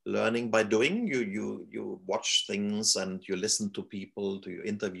learning by doing. You watch things and you listen to people, you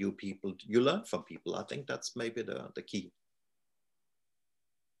interview people, you learn from people. I think that's maybe the key.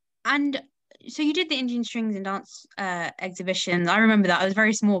 And so you did the Indian strings and dance exhibition. I remember that. I was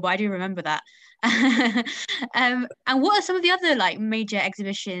very small, but I do remember that. And what are some of the other like major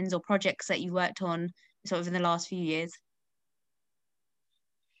exhibitions or projects that you worked on sort of in the last few years?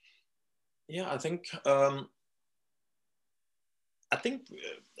 Yeah, I think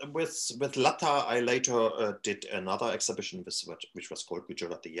with Lata, I later did another exhibition which was called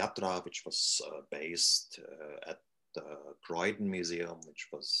Gujarati Yatra, which was based at the Croydon Museum, which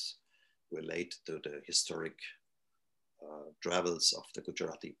was related to the historic travels of the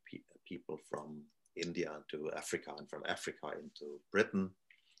Gujarati people from India to Africa and from Africa into Britain.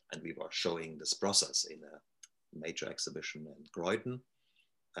 And we were showing this process in a major exhibition in Croydon.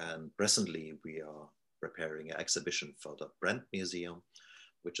 And presently we are preparing an exhibition for the Brent Museum,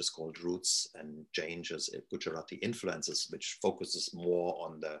 which is called Roots and Changes in Gujarati Influences, which focuses more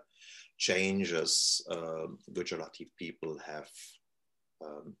on the changes Gujarati people have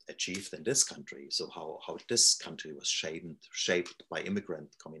achieved in this country. So how this country was shaped by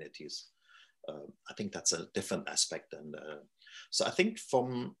immigrant communities. I think that's a different aspect. And so I think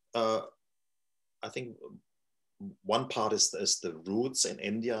one part is the roots in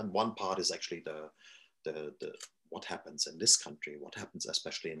India, and one part is actually the what happens in this country, what happens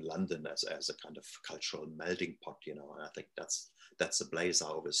especially in London as a kind of cultural melting pot, you know. And I think that's the place I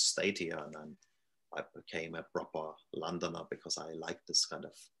always stayed here, and I became a proper Londoner because I like this kind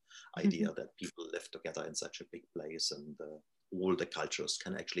of idea that people live together in such a big place, and all the cultures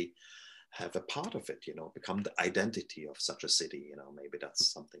can actually have a part of it, you know, become the identity of such a city, you know. Maybe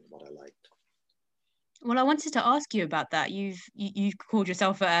that's something what I liked. Well, I wanted to ask you about that. You called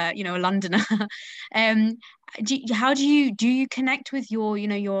yourself a Londoner. How do you connect with your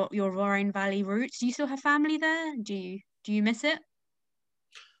Rhine Valley roots? Do you still have family there? Do you miss it?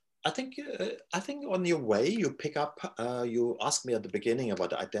 I think on your way you pick up. You asked me at the beginning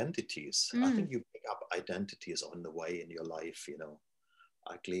about identities. I think you pick up identities on the way in your life. You know,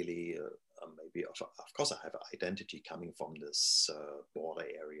 I clearly maybe of course I have an identity coming from this border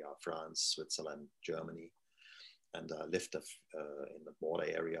area, France, Switzerland, Germany, and I lived in the border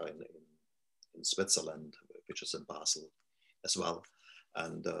area in Switzerland, which is in Basel as well.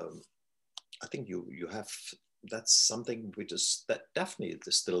 And I think you have, that's something which is that definitely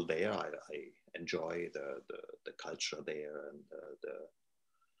is still there. I enjoy the culture there, and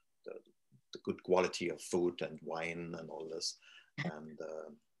the good quality of food and wine and all this,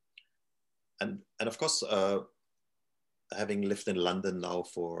 and of course, having lived in London now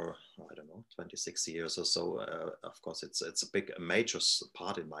for, I don't know, 26 years or so, of course it's a major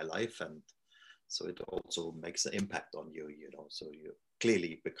part in my life, and so it also makes an impact on you, you know. So you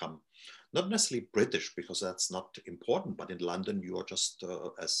clearly become not necessarily British, because that's not important, but in London you are just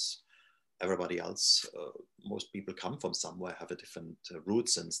as everybody else. Most people come from somewhere, have a different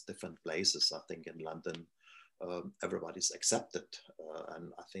roots in different places. I think in London everybody's accepted,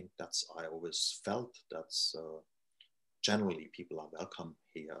 and I think I always felt that's generally people are welcome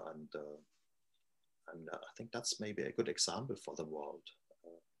here, and I think that's maybe a good example for the world.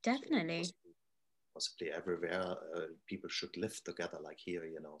 Definitely. So possibly everywhere people should live together like here,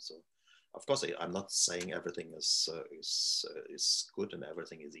 you know. So of course I'm not saying everything is good and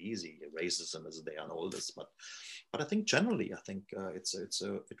everything is easy. Racism is there and all this, but I think generally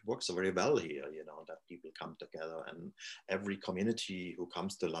it works very well here, you know, that people come together, and every community who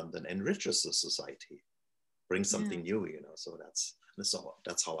comes to London enriches the society, brings something new, you know. So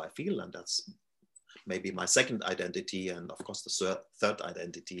that's how I feel, and that's maybe my second identity. And of course the third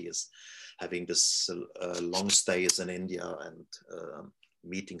identity is having this long stays in India and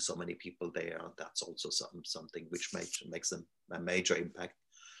meeting so many people there. That's also something which makes a major impact.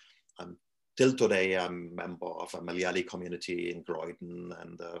 Till today I'm a member of a Malayali community in Croydon,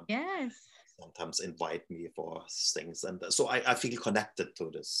 and yes, sometimes invite me for things, and so I feel connected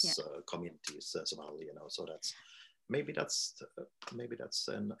to this communities as well, you know. So maybe that's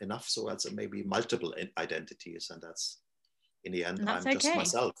enough. So that's maybe multiple identities, and that's in the end I'm just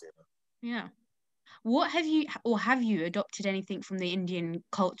myself, you know? Yeah. What have you adopted anything from the Indian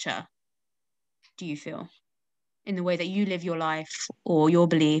culture, do you feel? in the way that you live your life or your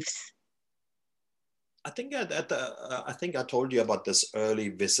beliefs? I think I think I told you about this early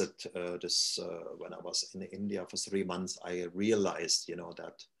visit. When I was in India for 3 months, I realized,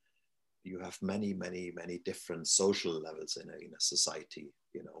 that you have many, many, many different social levels in a society,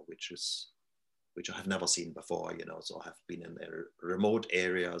 which I have never seen before. So I have been in the remote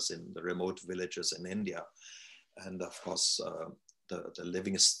areas, in the remote villages in India, and of course, the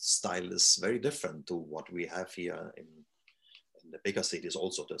living style is very different to what we have here in the bigger cities,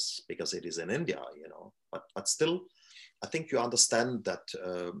 also this bigger cities in India, but still, I think you understand that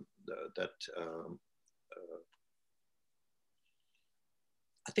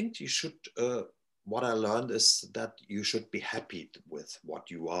I think you should. What I learned is that you should be happy with what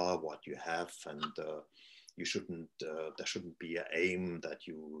you are, what you have, and you shouldn't. There shouldn't be an aim that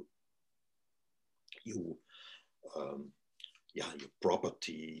you your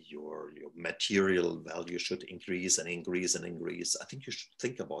property, your material value should increase and increase and increase. I think you should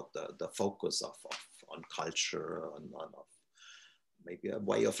think about the focus on culture, on maybe a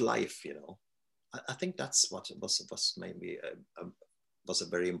way of life. I think that's what was maybe was a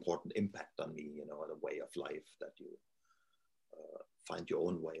very important impact on me. The way of life, that you find your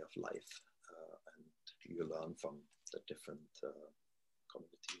own way of life, and you learn from the different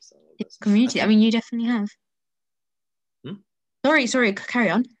communities and all this. Community. I mean, you definitely have. Sorry, carry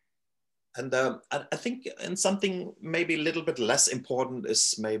on. And I think, and something maybe a little bit less important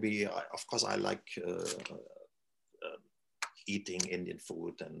is maybe, of course, I like eating Indian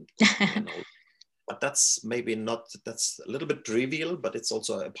food and all, but that's maybe not, that's a little bit trivial, but it's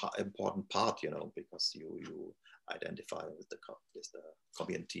also an important part, because you identify with the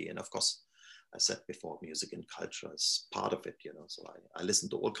community. And of course, I said before, music and culture is part of it, so I listen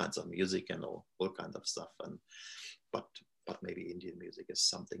to all kinds of music and all kinds of stuff, but maybe Indian music is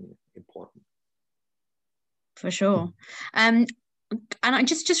something important. For sure. And I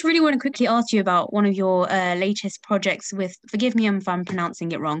just really want to quickly ask you about one of your latest projects with, forgive me if I'm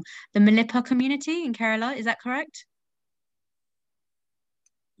pronouncing it wrong, the Malippa community in Kerala. Is that correct?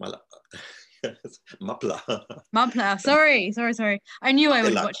 Mapla. Mapla. Sorry. I knew I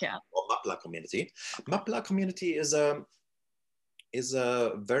would watch it up. Or Mapla community. Mapla community is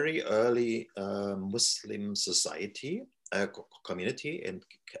a very early Muslim society, community in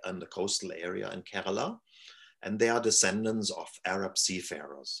the coastal area in Kerala, and they are descendants of Arab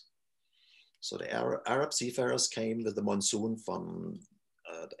seafarers. So the Arab seafarers came with the monsoon from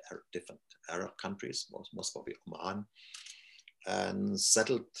the different Arab countries, most probably Oman, and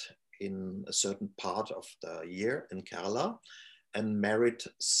settled in a certain part of the year in Kerala, and married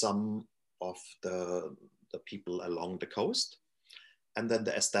some of the people along the coast. And then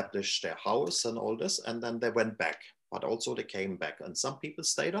they established their house and all this, and then they went back. But also they came back, and some people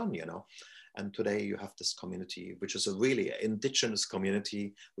stayed on, And today you have this community, which is a really indigenous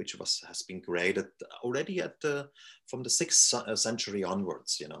community, which has been created already from the 6th century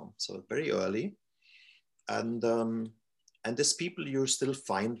onwards, so very early. And these people, you still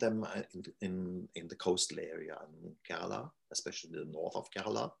find them in the coastal area in Kerala, especially the north of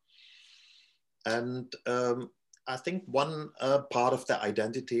Kerala. And I think one part of their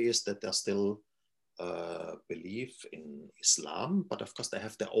identity is that they're still believe in Islam, but of course they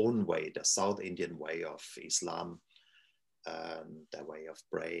have their own way, the South Indian way of Islam, and their way of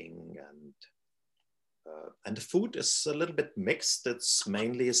praying, and the food is a little bit mixed. It's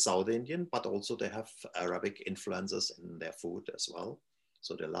mainly South Indian, but also they have Arabic influences in their food as well.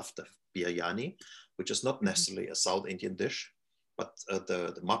 So they love the biryani, which is not necessarily a South Indian dish, but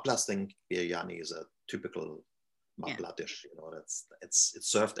the Mapla thing, biryani is a typical Mapla dish, it's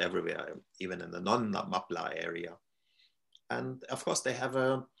served everywhere, even in the non-Mapla area. And of course, they have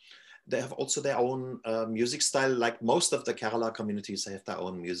also their own music style. Like most of the Kerala communities, they have their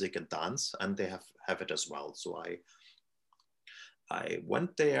own music and dance, and they have it as well. So I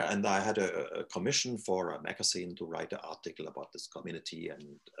went there, and I had a commission for a magazine to write an article about this community and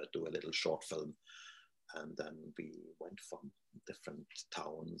do a little short film. And then we went from different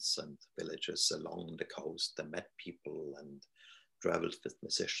towns and villages along the coast and met people and traveled with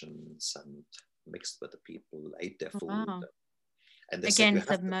musicians and mixed with the people, ate their food. Wow. And they again,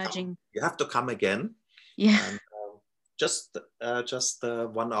 said, submerging. You have to come again. Yeah. And just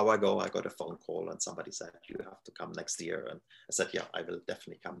 1 hour ago, I got a phone call and somebody said, you have to come next year. And I said, yeah, I will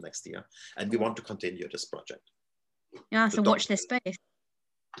definitely come next year. And we want to continue this project. Yeah, so watch this space.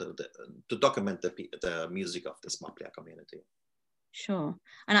 To document the music of this Mapla community. Sure.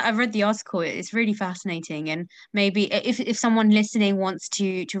 And I've read the article. It's really fascinating. And maybe if someone listening wants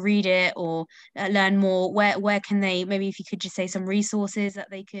to read it or learn more, where can they, maybe if you could just say some resources that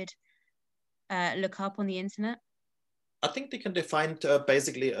they could look up on the internet? I think they can define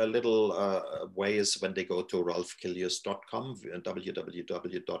basically a little ways when they go to rolfkilius.com,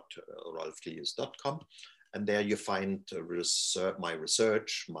 www.rolfkilius.com, and there you find my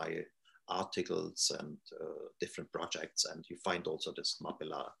research, my articles, and different projects, and you find also this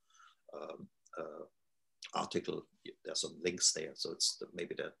Mapela um, article. There's some links there, so it's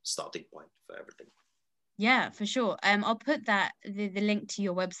maybe the starting point for everything. Yeah, for sure. I'll put the link to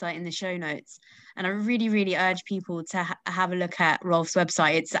your website in the show notes, and I really, really urge people to have a look at Rolf's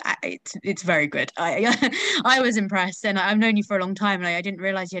website. It's very good. I was impressed, and I've known you for a long time, and I didn't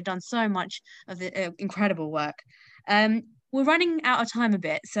realize you had done so much of the incredible work. We're running out of time a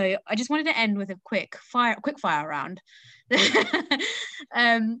bit, so I just wanted to end with a quick fire round. So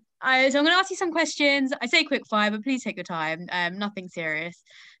I'm going to ask you some questions. I say quick fire, but please take your time. Nothing serious.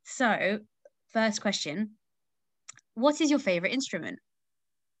 So, first question. What is your favorite instrument?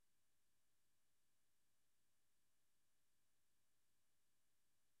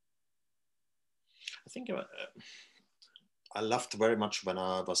 I think I loved very much when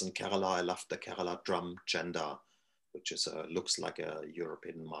I was in Kerala. I loved the Kerala drum Jenda, which is looks like a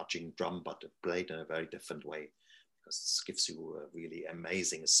European marching drum, but played in a very different way, because it gives you a really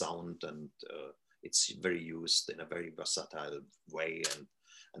amazing sound, and it's very used in a very versatile way,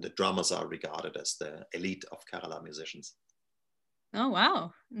 and the drummers are regarded as the elite of Kerala musicians. Oh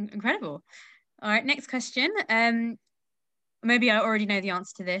wow, incredible! All right, next question. Maybe I already know the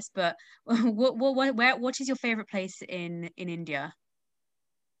answer to this, but what is your favorite place in India?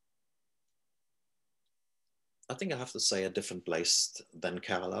 I think I have to say a different place than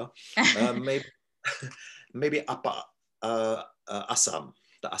Kerala. Maybe maybe Upper Assam,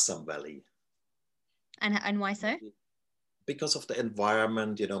 the Assam Valley. And why so? Because of the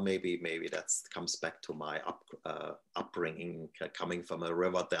environment, maybe that comes back to my upbringing, coming from a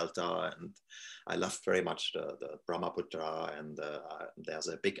river delta, and I love very much the Brahmaputra, and there's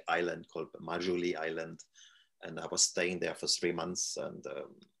a big island called Majuli Island, and I was staying there for 3 months, and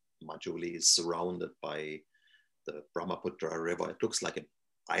Majuli is surrounded by the Brahmaputra river. It looks like an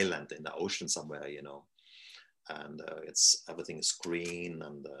island in the ocean somewhere, and everything is green,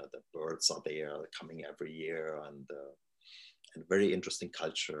 and the birds are there coming every year, and very interesting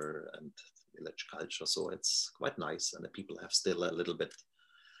culture and village culture. So it's quite nice, and the people have still a little bit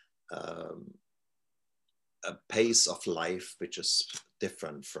a pace of life which is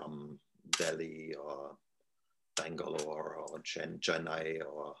different from Delhi or Bangalore or Chennai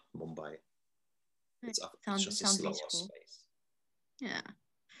or Mumbai. It's just a slower beautiful. space. Yeah.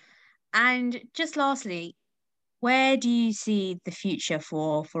 And just lastly, where do you see the future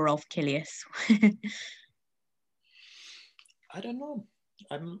for Rolf Kilius? I don't know.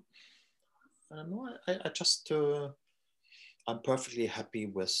 I don't know. I just I'm perfectly happy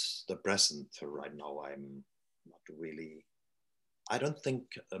with the present right now. I'm not really. I don't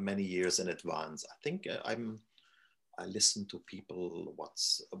think many years in advance. I think I listen to people.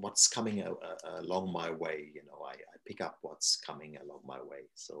 What's coming along my way. I pick up what's coming along my way.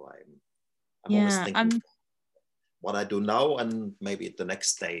 So I'm always thinking what I do now, and maybe the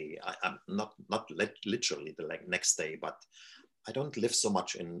next day. I'm not literally the next day, but I don't live so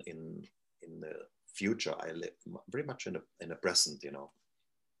much in the future. I live very much in the present.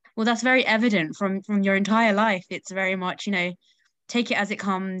 Well, that's very evident from your entire life. It's very much, take it as it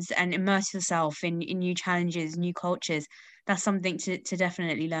comes and immerse yourself in new challenges, new cultures. That's something to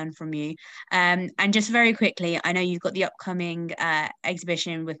definitely learn from you. And just very quickly, I know you've got the upcoming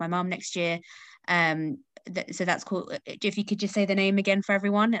exhibition with my mum next year. So that's cool. If you could just say the name again for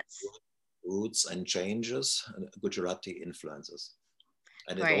everyone. It's Roots and Changes, Gujarati Influences.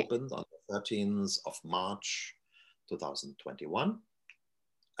 And great. It opens on the 13th of March 2021.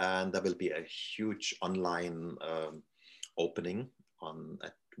 And there will be a huge online opening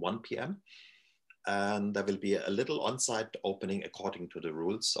at 1 p.m. And there will be a little on-site opening according to the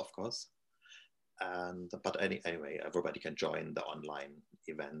rules, of course. But anyway, everybody can join the online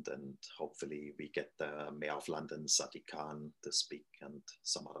event, and hopefully we get the Mayor of London, Sadiq Khan, to speak, and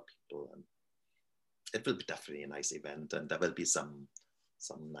some other people. And it will be definitely a nice event, and there will be some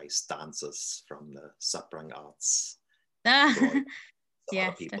nice dances from the Saprang Arts.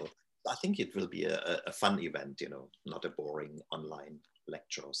 Yes, people. I think it will be a fun event, not a boring online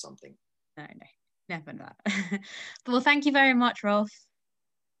lecture or something. No, never that. Well, thank you very much, Rolf.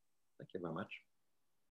 Thank you very much.